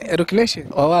 Rock Nation.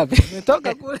 Wapi?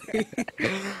 Umetoka kule.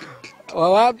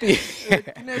 Wapi?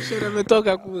 Nation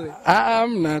ametoka kule.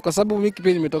 Hamna, kwa sababu mimi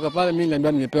kipindi nimetoka pale mimi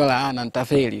niliambiwa nimepewa laana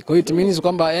nitafeli. Kwa hiyo timini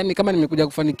kwamba yani kama nimekuja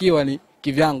kufanikiwa ni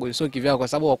kivyangu sio kivyao, kwa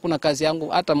sababu hakuna kazi yangu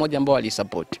hata moja ambao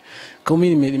walisupport. Kwa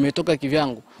mimi nimetoka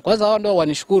kivyangu. Kwanza wao ndio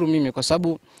wanishukuru mimi kwa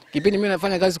sababu kipindi mimi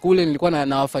nafanya kazi kule nilikuwa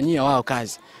nawafanyia wao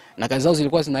kazi. Na kazi zao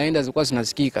zilikuwa zilikuwa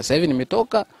zinasikika. Sasa hivi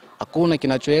nimetoka hakuna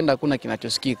kinachoenda, hakuna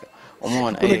kinachosikika.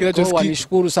 Umeona?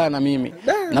 Wanishukuru sana mimi.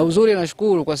 Na uzuri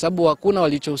nashukuru kwa sababu hakuna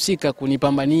walichohusika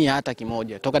kunipambania hata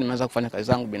kimoja toka nimeanza kufanya kazi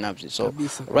zangu binafsi. So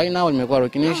right now nimekuwa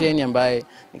Rock Nation ambaye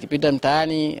nikipita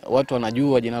mtaani watu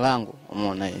wanajua jina langu.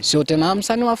 Umeona? Sio tena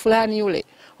msanii wa fulani yule.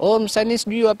 Msanii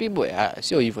sijui wa P-boy.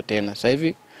 Sio hivyo tena. Sasa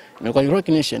hivi nimekuwa Rock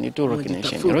Nation tu, Rock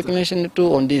Nation. Rock Nation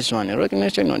tu on this one. Rock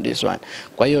Nation on this one.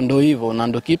 Kwa hiyo ndio hivyo na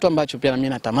ndio kitu ambacho pia na mimi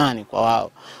natamani kwa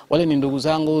wao. Wale ni ndugu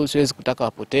zangu, siwezi kutaka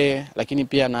wapotee, lakini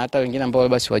pia na hata wengine ambao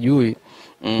basi wajui,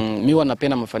 mimi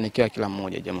wanapenda mafanikio ya kila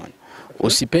mmoja jamani.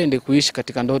 Usipende kuishi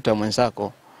katika ndoto ya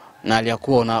mwenzako na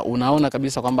aliyakuwa unaona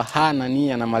kabisa kwamba hana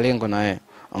nia na malengo na wewe.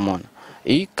 Umeona?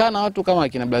 Kana watu kama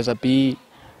akina Blaza P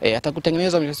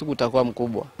atakutengeneza mwisho siku utakuwa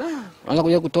mkubwa. Anza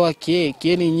kuja kutoa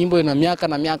kieni nyimbo ina miaka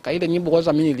na miaka. Ile nyimbo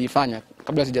kwanza mimi nilifanya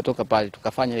kabla sijatoka pale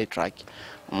tukafanya ile track.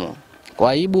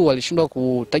 Kwa aibu walishindwa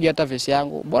kutaja hata verse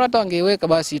yangu. Bora hata wangeiweka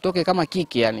basi itoke kama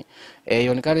kiki yani.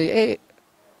 Ionekane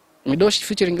Midoshi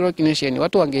featuring Rock Nation.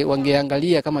 Watu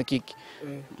wangeangalia kama kiki.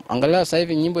 Angalia sasa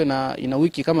hivi nyimbo ina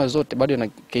wiki kama zote bado ina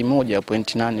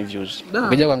K1.8 views.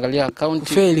 Ukija kuangalia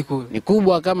account ni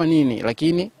kubwa kama nini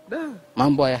lakini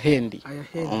mambo hayaendi.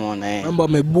 Umeona mambo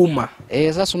yamebuma.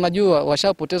 Sasa unajua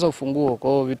washapoteza ufunguo,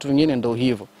 kwa hiyo vitu vingine ndio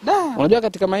hivyo. Unajua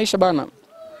katika maisha bana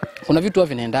kuna vitu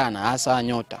vinaendana, hasa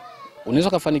nyota. Unaweza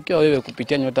kufanikiwa wewe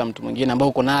kupitia nyota mtu mwingine ambao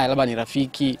uko naye labda ni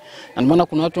rafiki. Na maana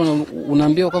kuna watu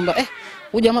unaambiwa kwamba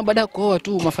huyu jamaa baada ya kuoa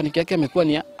tu mafanikio yake yamekuwa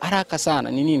ni haraka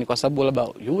sana. Ni nini? Kwa sababu labda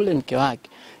yule mke wake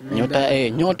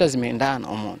nyota zimeendana.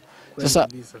 Umeona? Sasa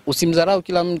usimdharau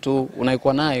kila mtu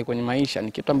unayekuwa naye kwenye maisha,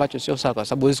 ni kitu ambacho sio sawa kwa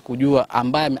sababu huwezi kujua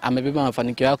ambaye amebeba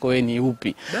mafanikio yako wewe ni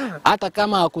upi. Hata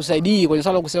kama hakusaidii kwenye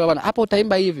swala kusema bana hapo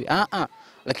utaimba hivi.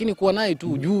 Lakini kuwa naye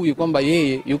tu ujue kwamba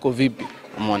yeye yuko vipi.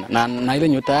 Umeona? Na ile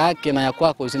nyota yake na ya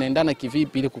kwako zinaendana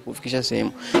kivipi ili kukufikisha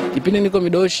sehemu. Kipindi niko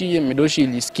Midoshi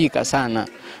ilisikika sana.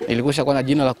 Ilikosha kuwa na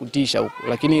jina la kutisha huko.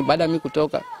 Lakini baada mimi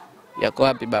kutoka yako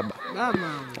wapi baba?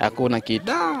 Hakuna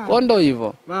kitu. Kondo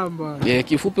hivyo. Mambo.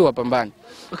 Kifupi wapambane.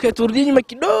 Okay, turudi nyuma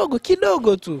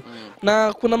kidogo tu.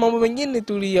 Na kuna mambo mengine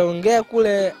tuliyaongea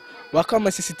kule wakawa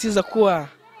msisitiza kuwa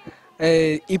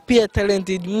EP ya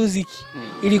Talented Music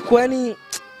ilikuwa ni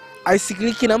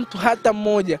aisikiliki na mtu hata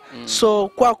mmoja.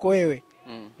 So kwako wewe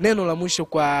neno la mwisho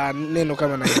kwa neno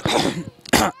kama na hiyo.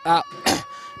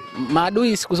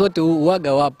 Maadui siku zote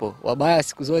uaga wapo, wabaya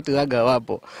siku zote uaga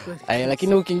wapo.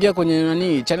 Lakini ukiingia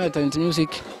kwenye channel Talent Music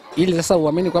ili sasa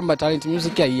uamini kwamba Talent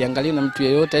Music haiangalie na mtu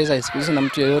yeyote, aisa isikilize na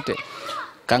mtu yeyote,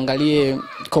 kaangalie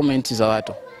comment za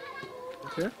watu.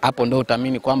 Hapo ndio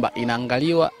utaamini kwamba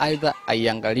inaangaliwa aidha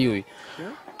haiangaliwi.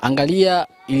 Angalia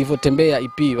ilivyotembea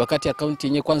EP wakati account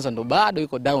yenyewe kwanza ndo bado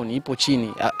iko down, ipo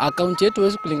chini. Account yetu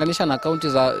huwezi kulinganisha na account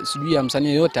za sijui ya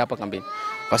msanii yote hapa kambini.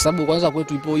 Kwa sababu kwanza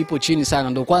kwetu ipo chini sana,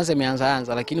 ndo kwanza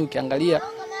imeanza, lakini ukiangalia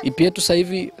EP yetu sasa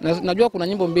hivi najua kuna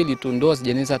nyimbo 2 tu ndo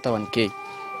zijeneza hata 1K.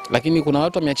 Lakini kuna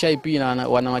watu wameacha EP na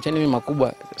wana machannel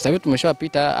makubwa. Sasa hivi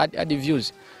tumeshawapita hadi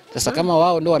views. Sasa kama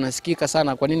wao ndo wanasikika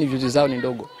sana, kwa nini views zao ni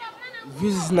ndogo?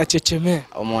 Views zinachechemea.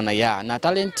 Umeona ya. Na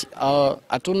talent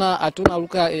hatuna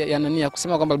luka ya nani ya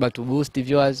kusema kwamba labda tu boost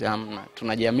viewers.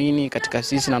 Tunajiamini katika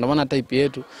sisi, na ndio maana hata EP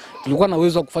yetu tulikuwa na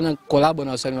uwezo wa kufanya collab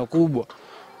na wasanii wakubwa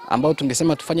ambao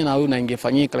tungesema tufanye na wewe na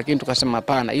ingefanyika, lakini tukasema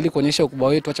hapana, ili kuonyesha ukubwa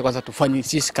wetu acha kwanza tufanye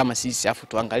sisi kama sisi, afu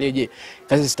tuangalie je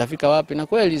kazi zitafika wapi. Na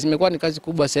kweli zimekuwa ni kazi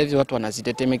kubwa. Sasa hivi watu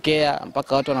wanazitetemekea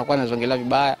mpaka watu wanakuwa wanazongelea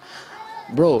vibaya.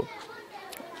 Bro,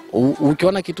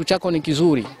 ukiona kitu chako ni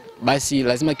kizuri, basi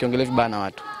lazima kiongelewe vibaya na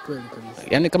watu. Kweli kabisa.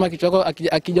 Yaani kama kitu chako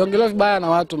akijaongelewa vibaya na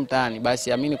watu mtaani,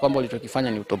 basi amini kwamba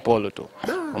ulichokifanya ni utopolo tu.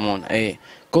 Umeona?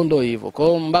 Kondo hivyo.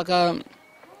 Kwa mpaka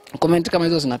comment kama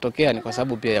hizo zinatokea ni kwa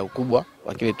sababu pia ya ukubwa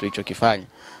wa kile tulichokifanya.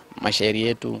 Mashairi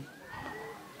yetu,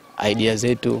 idea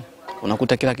zetu,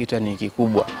 unakuta kila kitu ni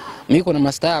kikubwa. Mimi kuna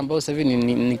mastaa ambao sasa hivi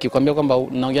nikikwambia kwamba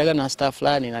naongeaga na star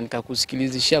fulani na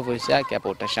nikakusikilizishia voice yake, hapo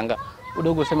utashangaa.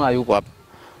 Udogo sema hayuko hapa.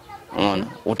 Unaona?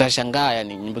 Utashangaa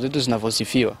yani nyimbo zetu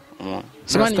zinavosifiwa. Unaona?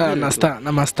 Sema ni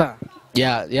na master.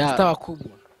 Yeah. Star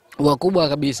wakubwa. Wakubwa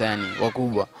kabisa yani,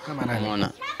 wakubwa. Kama nani?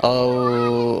 Unaona?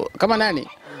 Kama nani?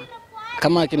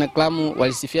 Kama kina Klamu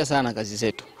walisifia sana kazi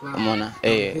zetu. Umeona?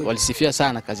 Walisifia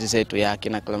sana kazi zetu ya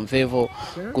kina Klamu Fevo.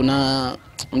 Kuna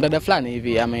mdada fulani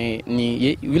hivi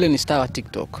yule ni star wa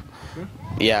TikTok.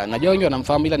 Yeah, najua wengi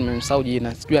wanamfahamu ila nimemsahau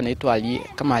jina. Sijui anaitwa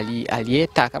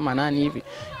Alieta kama nani hivi.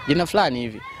 Jina fulani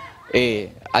hivi.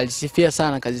 Alisifia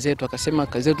sana kazi zetu, akasema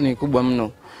kazi zetu ni kubwa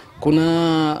mno.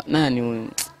 Kuna nani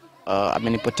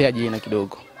amenipotea jina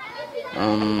kidogo.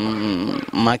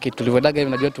 Maki tulivyodaga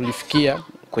hivi najua tulifikia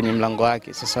kwenye mlango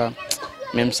wake. Sasa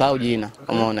nimemsahau jina.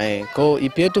 Umeona? Kwa hiyo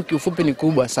EP yetu kiufupi ni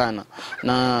kubwa sana.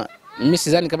 Na mimi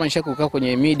sidhani kama nishakukaa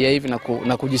kwenye media hivi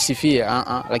na kujisifia.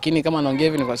 Lakini kama naongea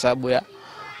hivi ni kwa sababu ya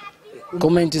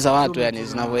comment za watu yani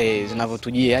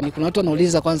zinavyotujia. Yani kuna watu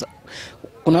wanauliza kwanza,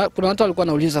 kuna watu walikuwa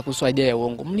wanauliza kuhusu idea ya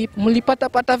uongo.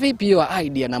 Mlipata vipi hiyo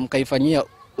idea na mkaifanyia,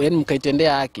 yani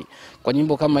mkaitendea haki kwa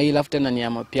nyimbo kama hii, alafu tena ni ya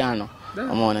mapiano.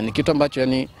 Umeona? Ni kitu ambacho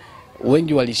yani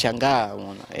wengi walishangaa.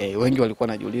 Umeona? Wengi walikuwa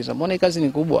wanajiuliza mbona hii kazi ni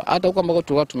kubwa, hata huko ambako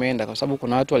tulikuwa tumeenda, kwa sababu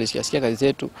kuna watu walisikia kazi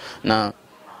zetu. Na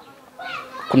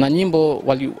kuna nyimbo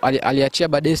aliachia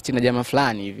Badesti na jamaa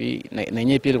fulani hivi na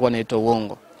yenyewe pia ilikuwa inaitwa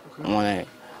uongo. Umeona?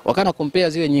 Wakana compare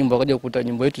zile nyimbo, wakaja kukuta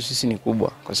nyimbo yetu sisi ni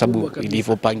kubwa kwa sababu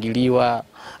ilivyopangiliwa,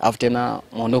 afu tena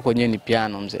muondoko wenyewe ni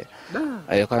piano mzee.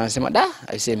 Alikuwa anasema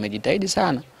aisee mmejitahidi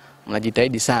sana.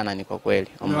 Mnajitahidi sana ni kwa kweli.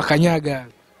 Wakanyaga.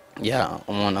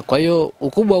 Umeona? Kwa hiyo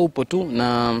ukubwa upo tu,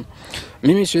 na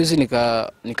mimi siwezi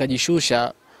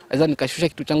nikajishusha, aidha nikashusha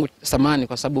kitu changu samani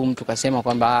kwa sababu mtu kasema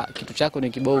kwamba kitu chako ni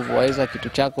kibovu, aidha kitu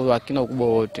chako hakina ukubwa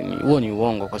wote. Huo ni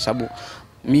uongo, kwa sababu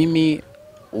mimi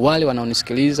wale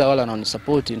wanaonisikiliza, wale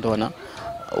wanaonisupport ndio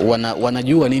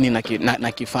wanajua nini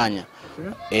nakifanya.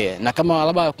 Na kama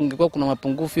labda kungekuwa kuna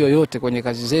mapungufu yoyote kwenye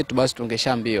kazi zetu, basi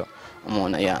tungeshaambiwa.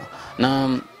 Umeona?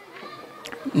 Na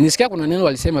nisikia kuna neno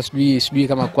walisema sijui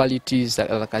kama quality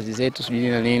za kazi zetu sijui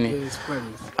na nini.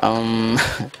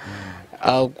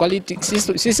 Quality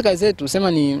sisi kazi zetu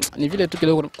sema ni vile tu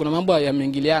kidogo kuna mambo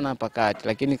yameingiliana hapa kati,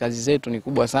 lakini kazi zetu ni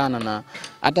kubwa sana. Na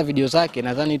hata video zake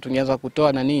nadhani tungeanza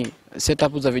kutoa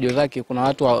setup za video zake, kuna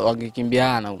watu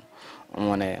wangekimbiana.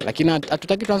 Umeona? Lakini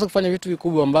hatutaki tuanze kufanya vitu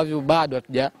vikubwa ambavyo bado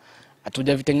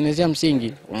hatujavitengenezea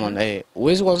msingi. Umeona?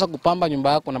 Uwezi kuanza kupamba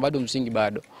nyumba yako na bado msingi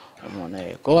bado. Umeona?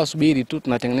 Kwa hiyo subiri tu,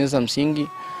 tunatengeneza msingi,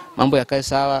 mambo yakae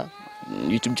sawa.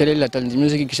 YouTube channel la Talent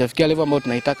Music kishafikia level ambayo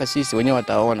tunaitaka sisi, wenyewe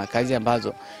wataona kazi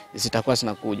ambazo zitakuwa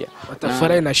zinakuja.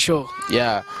 Watafurahi na show.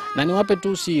 Na niwape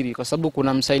tu siri, kwa sababu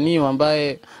kuna msainio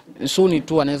ambaye suni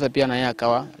tu anaweza pia na yeye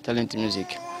akawa Talent Music.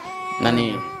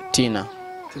 Nani? Tina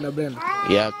Brenda.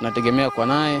 Tunategemea kwa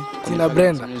naye Tina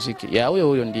Brenda Music.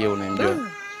 Huyo ndiye unamjua.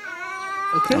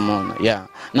 Umeona?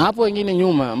 Na hapo wengine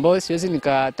nyuma ambao siwezi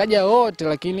nikataja wote,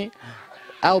 lakini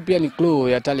au pia ni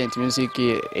clue ya Talent Music,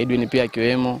 Edwin pia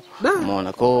akiwemo.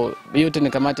 Umeona? Kwa hiyo yote ni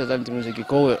kamati ya Talent Music.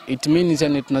 Kwa hiyo it means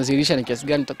yani tunazirisha ni kiasi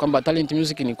gani kwamba Talent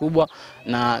Music ni kubwa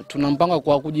na tuna mpango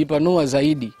kwa kujipanua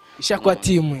zaidi. Ishakuwa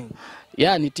timu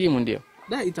hii. Ni timu ndio.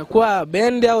 Itakuwa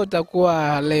band au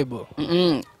itakuwa label?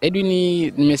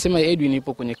 Edwin, nimesema Edwin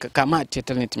ipo kwenye kamati ya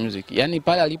Talent Music. Yani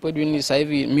pale alipo Edwin sasa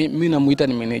hivi mimi namuita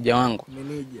ni manager wangu.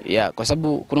 Kwa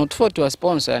sababu kuna tofauti wa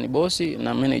sponsor, yani bosi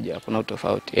na manager, kuna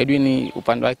tofauti. Edwin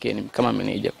upande wake ni kama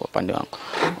manager kwa upande wangu.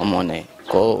 Umeona?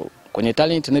 Kwenye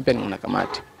talent ni pia ni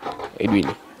kamati Edwin.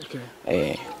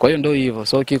 Kwa hiyo ndio hivyo.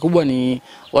 So kikubwa ni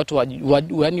watu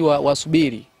yani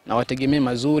wasubiri na wategemee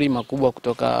mazuri makubwa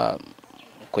kutoka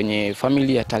kwenye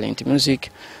family ya Talent Music,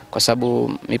 kwa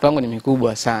sababu mipango ni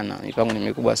mikubwa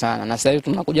sana, na sasa hivi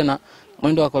tunakuja na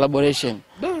mwendo wa collaboration.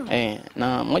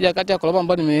 Na moja kati ya collab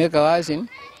ambayo nimeweka wazi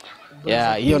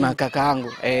hiyo na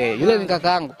kakaangu. Yule ni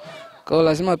kakaangu. Kwa hiyo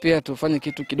lazima pia tufanye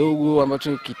kitu kidogo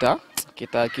ambacho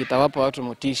kitawapa watu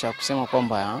motisha kusema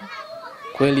kwamba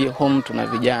kweli home tuna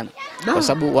vijana. Kwa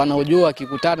sababu wanaojua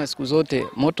wakikutana siku zote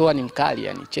moto ni mkali,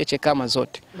 yani cheche kama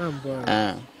zote.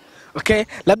 Okay,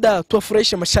 labda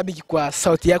tuwafurahishe mashabiki kwa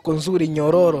sauti yako nzuri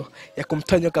nyororo ya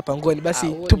kumtonyoka pangoni.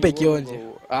 Basi tupe kionjo.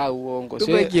 Uongo.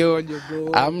 Tupe kionjo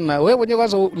bro. Hamna, wewe mwenyewe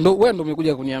kwanza wewe ndio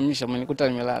umekuja kuniamsha, umenikuta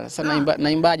nimelala. Sasa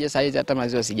naimbaje saa hizi hata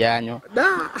maziwa sijanywa.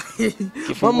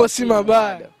 Mambo si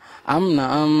mabaya.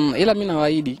 Hamna, ila mimi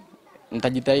nawaahidi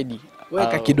nitajitahidi.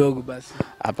 Weka kidogo basi.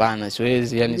 Hapana,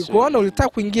 siwezi, yani siwezi. Kuona ulitaka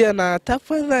kuingia na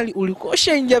tafadhali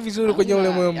ulikosha ingia vizuri kwenye ule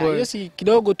mwembo. Hiyo si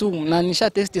kidogo tu, na nisha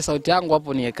test sauti yangu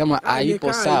hapo ni kama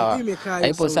haipo sawa.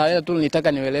 Haipo sawa, ila tu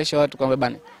nilitaka niweleshe watu kwamba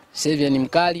bana, Sevia ni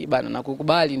mkali bana, na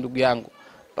kukubali ndugu yangu.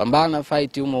 Pambana,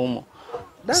 fight humo.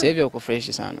 Sevia uko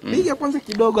fresh sana. Piga kwanza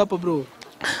kidogo hapo bro.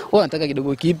 Wewe unataka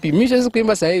kidogo kipi? Mimi siwezi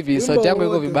kuimba sasa hivi, sauti yangu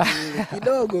iko vibaya.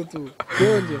 Kidogo tu.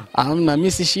 Kionjo. Hamna,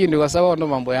 mimi sishindi kwa sababu ndo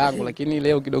mambo yangu, lakini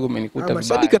leo kidogo umenikuta vibaya.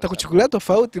 Mashabiki atakuchukulia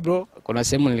tofauti bro. Kuna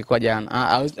sehemu nilikuwa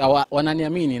jana.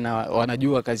 Wananiamini na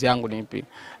wanajua kazi yangu ni ipi.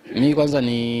 Mimi kwanza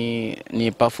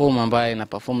ni perform ambaye na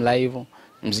perform live.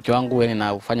 Muziki wangu wewe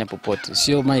ninaufanya popote.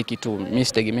 Sio mic tu, mimi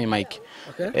sitegemei mic.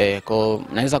 Kwa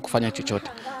naweza kufanya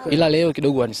chochote. Ila leo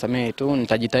kidogo wanisamee tu,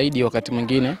 nitajitahidi wakati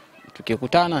mwingine.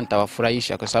 Tukikutana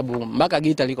nitawafurahisha kwa sababu mpaka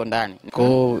gita liko ndani. Kwa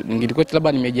hiyo ningekuwa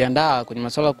labda nimejiandaa kwenye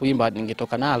masuala ya kuimba,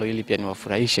 ningetoka nalo ili pia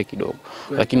niwafurahishe kidogo.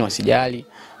 Lakini wasijali.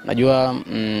 Najua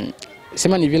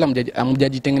sema ni vile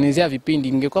mjajitengenezea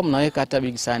vipindi, ningekuwa mnaweka hata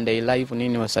Big Sunday live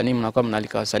nini, wasanii mnakuwa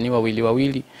mnalika wasanii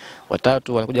wawili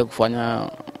watatu wanakuja kufanya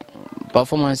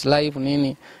performance live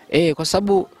nini. Kwa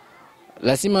sababu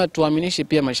lazima tuaminishe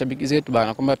pia mashabiki zetu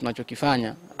bana kwamba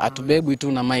tunachokifanya hatubebwi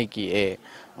tu na mic.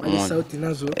 Sauti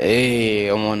nazo.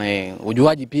 Umeona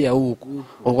ujuaji pia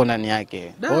huko ndani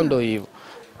yake. Ndio hivyo.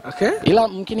 Okay. Ila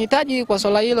mkinihitaji kwa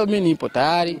swala hilo mimi nipo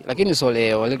tayari, lakini sio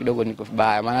leo kidogo niko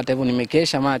vibaya. Maana hata hivyo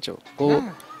nimekesha macho. Kwa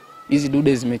hizi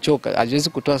dude zimechoka. Haziwezi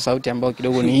kutoa sauti ambayo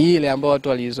kidogo ni ile ambayo watu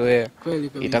walizoea.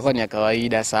 Itakuwa ni ya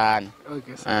kawaida sana.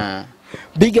 Okay.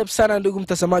 Big up sana ndugu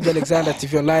mtazamaji wa Alexander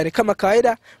TV Online. Kama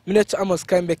kawaida, mimi naitwa Amos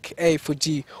Comeback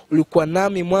A4G. Ulikuwa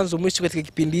nami mwanzo mwisho katika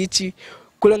kipindi hichi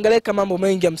kuangalia mambo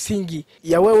mengi ya msingi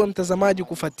ya wewe mtazamaji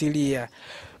kufuatilia.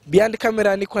 Behind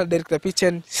camera niko na director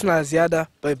Pitchen, sina ziada.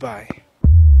 Bye bye.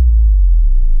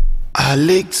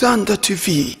 Alexander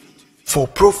TV for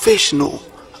professional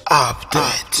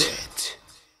updates.